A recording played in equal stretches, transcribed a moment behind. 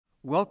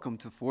Welcome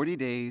to 40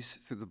 Days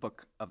Through the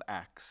Book of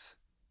Acts.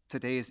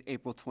 Today is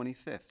April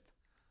 25th.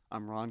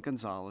 I'm Ron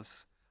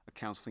Gonzalez, a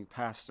counseling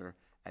pastor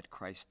at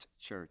Christ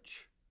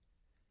Church.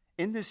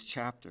 In this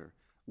chapter,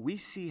 we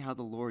see how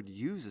the Lord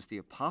uses the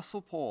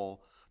Apostle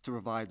Paul to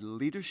provide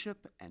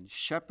leadership and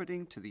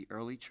shepherding to the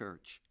early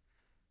church.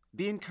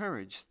 Be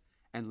encouraged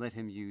and let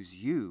him use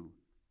you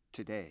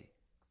today.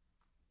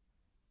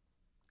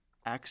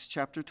 Acts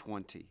chapter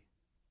 20,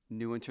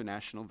 New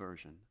International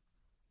Version.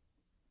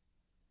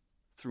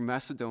 Through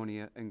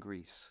Macedonia and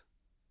Greece.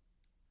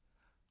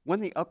 When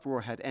the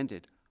uproar had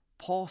ended,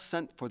 Paul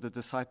sent for the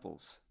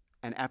disciples,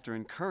 and after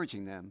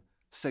encouraging them,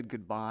 said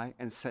goodbye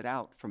and set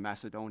out for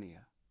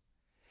Macedonia.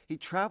 He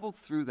traveled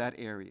through that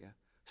area,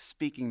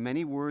 speaking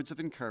many words of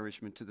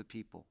encouragement to the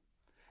people,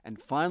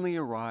 and finally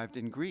arrived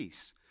in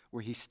Greece,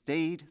 where he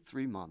stayed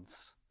 3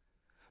 months.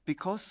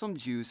 Because some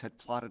Jews had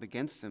plotted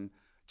against him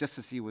just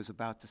as he was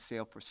about to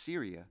sail for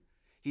Syria,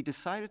 he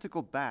decided to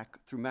go back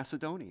through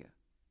Macedonia.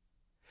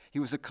 He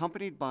was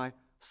accompanied by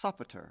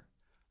Sopater,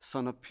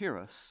 son of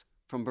Pyrrhus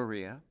from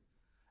Berea,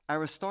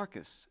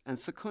 Aristarchus and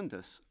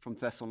Secundus from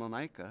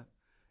Thessalonica,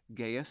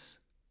 Gaius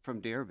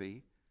from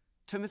Derbe,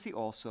 Timothy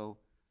also,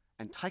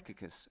 and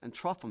Tychicus and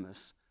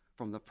Trophimus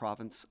from the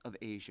province of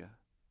Asia.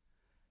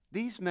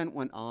 These men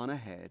went on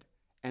ahead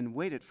and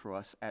waited for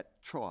us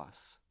at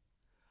Troas.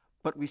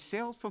 But we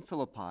sailed from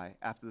Philippi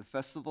after the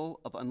festival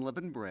of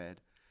unleavened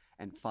bread,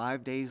 and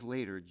 5 days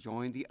later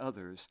joined the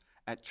others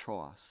at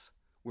Troas,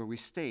 where we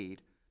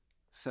stayed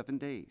 7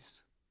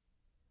 days.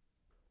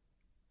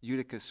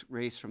 Eutychus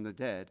raised from the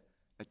dead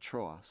at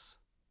Troas.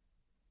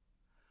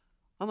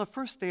 On the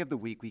first day of the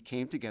week, we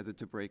came together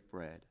to break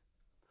bread.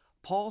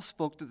 Paul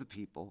spoke to the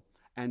people,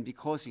 and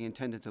because he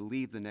intended to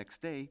leave the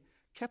next day,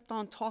 kept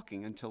on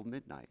talking until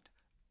midnight.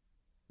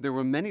 There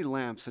were many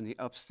lamps in the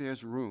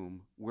upstairs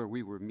room where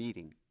we were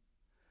meeting.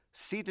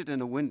 Seated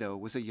in a window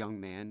was a young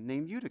man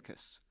named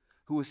Eutychus,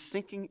 who was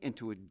sinking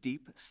into a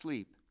deep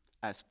sleep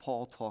as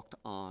Paul talked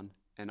on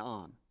and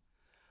on.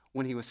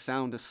 When he was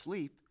sound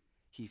asleep,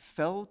 he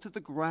fell to the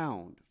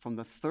ground from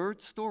the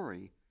 3rd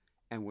story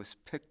and was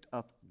picked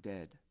up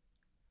dead.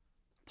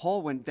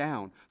 Paul went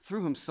down,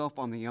 threw himself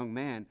on the young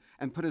man,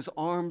 and put his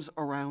arms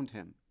around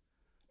him.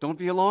 "Don't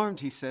be alarmed,"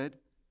 he said.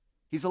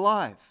 "He's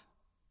alive."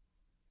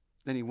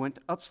 Then he went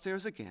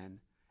upstairs again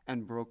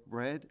and broke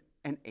bread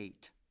and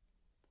ate.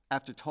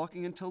 After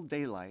talking until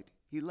daylight,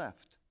 he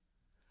left.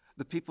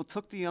 The people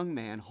took the young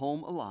man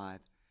home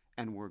alive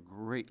and were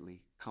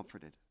greatly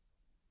comforted.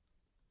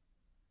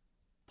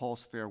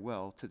 Paul's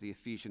farewell to the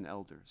Ephesian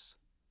elders.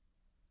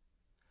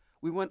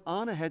 We went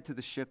on ahead to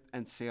the ship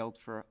and sailed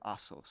for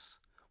Assos,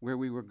 where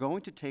we were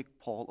going to take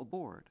Paul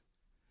aboard.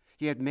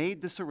 He had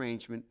made this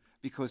arrangement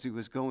because he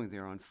was going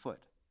there on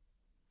foot.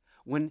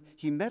 When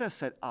he met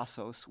us at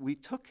Assos, we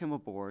took him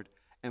aboard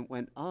and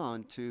went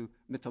on to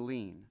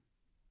Mytilene.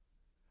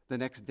 The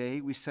next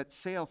day, we set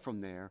sail from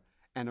there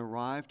and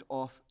arrived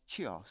off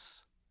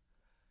Chios.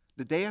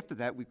 The day after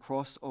that, we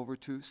crossed over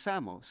to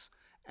Samos,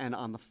 and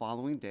on the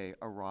following day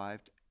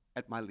arrived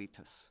at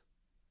Miletus.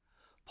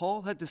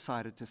 Paul had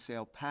decided to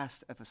sail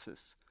past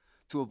Ephesus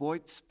to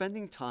avoid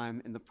spending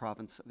time in the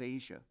province of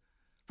Asia,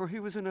 for he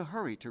was in a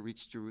hurry to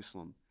reach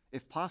Jerusalem,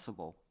 if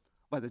possible,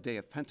 by the day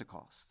of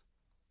Pentecost.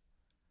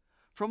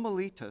 From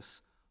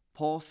Miletus,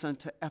 Paul sent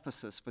to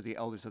Ephesus for the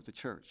elders of the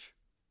church.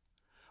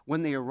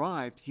 When they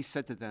arrived, he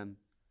said to them,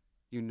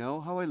 "You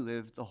know how I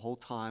lived the whole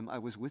time I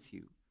was with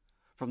you,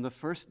 from the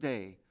first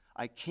day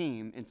I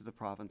came into the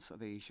province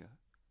of Asia.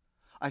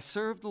 I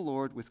served the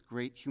Lord with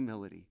great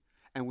humility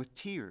and with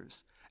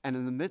tears, and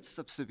in the midst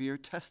of severe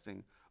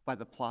testing by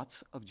the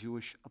plots of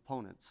Jewish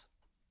opponents.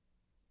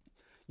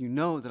 You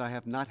know that I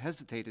have not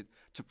hesitated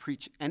to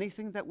preach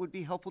anything that would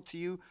be helpful to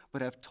you,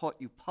 but have taught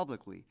you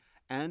publicly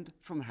and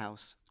from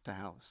house to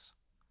house.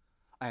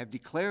 I have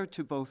declared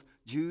to both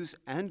Jews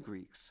and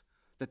Greeks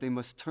that they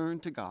must turn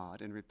to God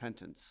in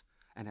repentance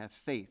and have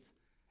faith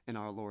in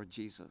our Lord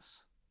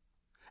Jesus.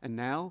 And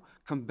now,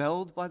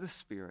 compelled by the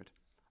Spirit,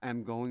 I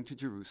am going to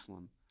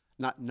Jerusalem,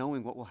 not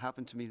knowing what will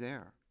happen to me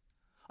there.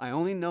 I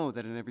only know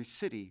that in every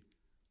city,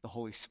 the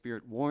Holy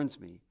Spirit warns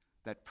me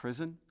that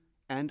prison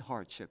and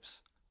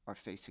hardships are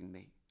facing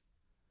me.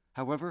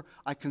 However,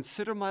 I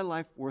consider my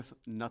life worth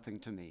nothing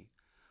to me.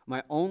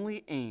 My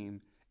only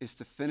aim is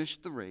to finish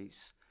the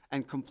race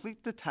and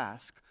complete the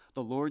task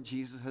the Lord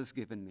Jesus has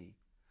given me,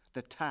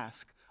 the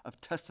task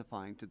of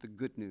testifying to the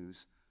good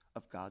news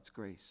of God's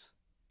grace.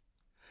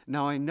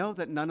 Now I know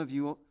that none of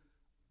you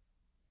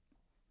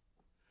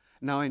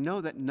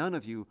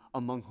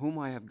among whom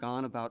I have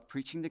gone about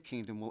preaching the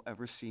kingdom will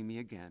ever see me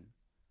again.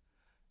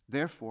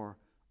 Therefore,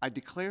 I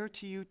declare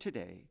to you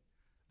today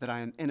that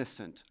I am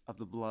innocent of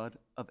the blood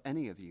of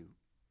any of you,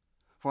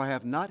 for I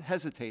have not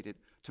hesitated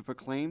to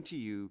proclaim to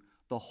you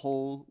the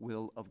whole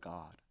will of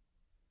God.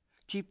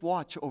 Keep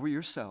watch over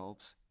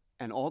yourselves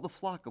and all the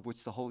flock of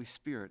which the Holy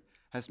Spirit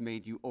has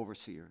made you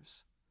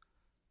overseers.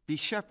 Be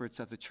shepherds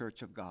of the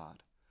church of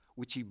God,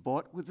 which he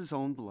bought with his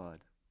own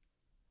blood.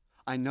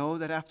 I know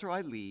that after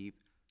I leave,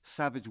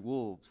 savage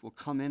wolves will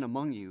come in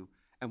among you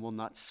and will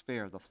not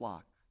spare the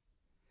flock.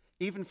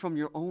 Even from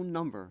your own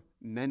number,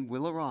 men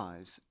will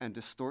arise and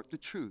distort the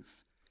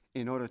truth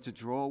in order to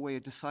draw away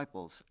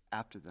disciples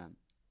after them.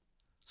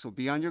 So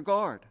be on your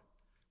guard.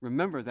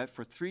 Remember that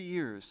for 3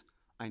 years,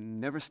 I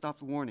never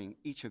stopped warning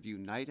each of you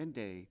night and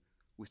day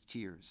with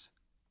tears.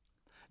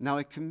 Now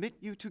I commit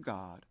you to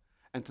God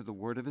and to the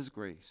word of his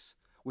grace,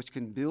 which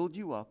can build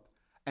you up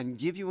and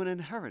give you an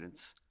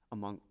inheritance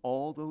among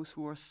all those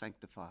who are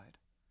sanctified.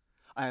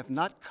 I have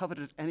not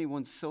coveted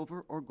anyone's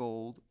silver or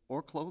gold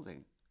or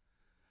clothing.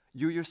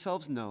 You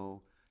yourselves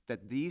know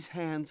that these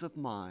hands of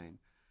mine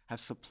have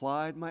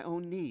supplied my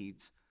own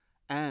needs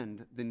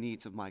and the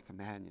needs of my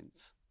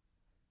companions.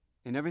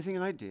 In everything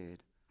I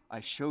did, I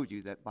showed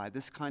you that by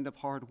this kind of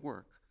hard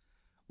work,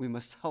 we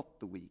must help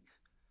the weak,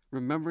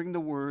 remembering the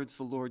words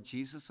the Lord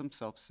Jesus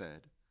himself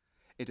said,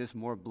 "It is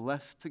more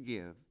blessed to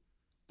give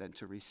than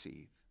to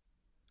receive."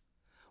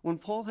 When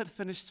Paul had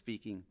finished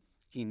speaking,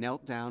 he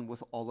knelt down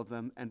with all of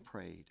them and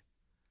prayed.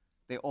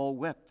 They all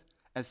wept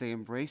as they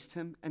embraced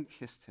him and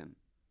kissed him.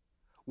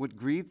 What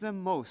grieved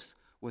them most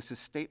was his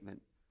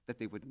statement that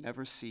they would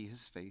never see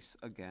his face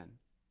again.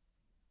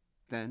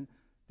 Then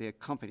they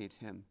accompanied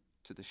him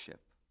to the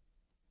ship.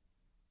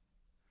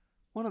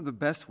 One of the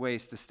best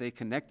ways to stay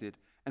connected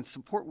and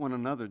support one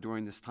another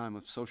during this time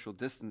of social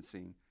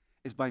distancing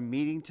is by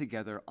meeting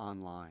together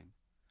online.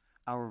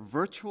 Our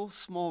virtual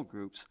small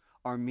groups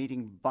are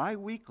meeting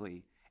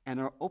bi-weekly and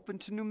are open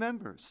to new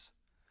members.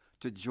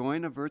 To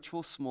join a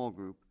virtual small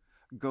group,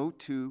 go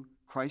to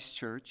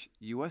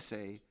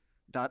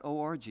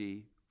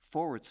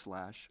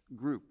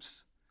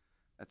christchurchusa.org/groups.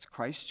 That's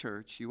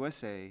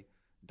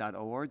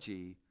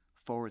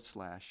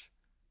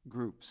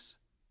christchurchusa.org/groups.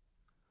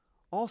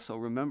 Also,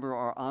 remember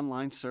our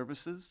online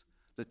services,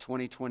 the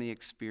 2020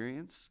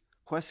 Experience,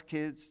 Quest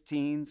Kids,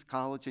 Teens,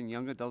 College, and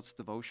Young Adults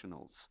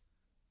devotionals.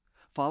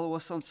 Follow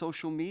us on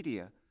social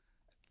media,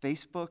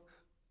 Facebook,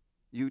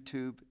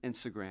 YouTube,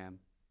 Instagram,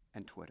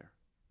 and Twitter.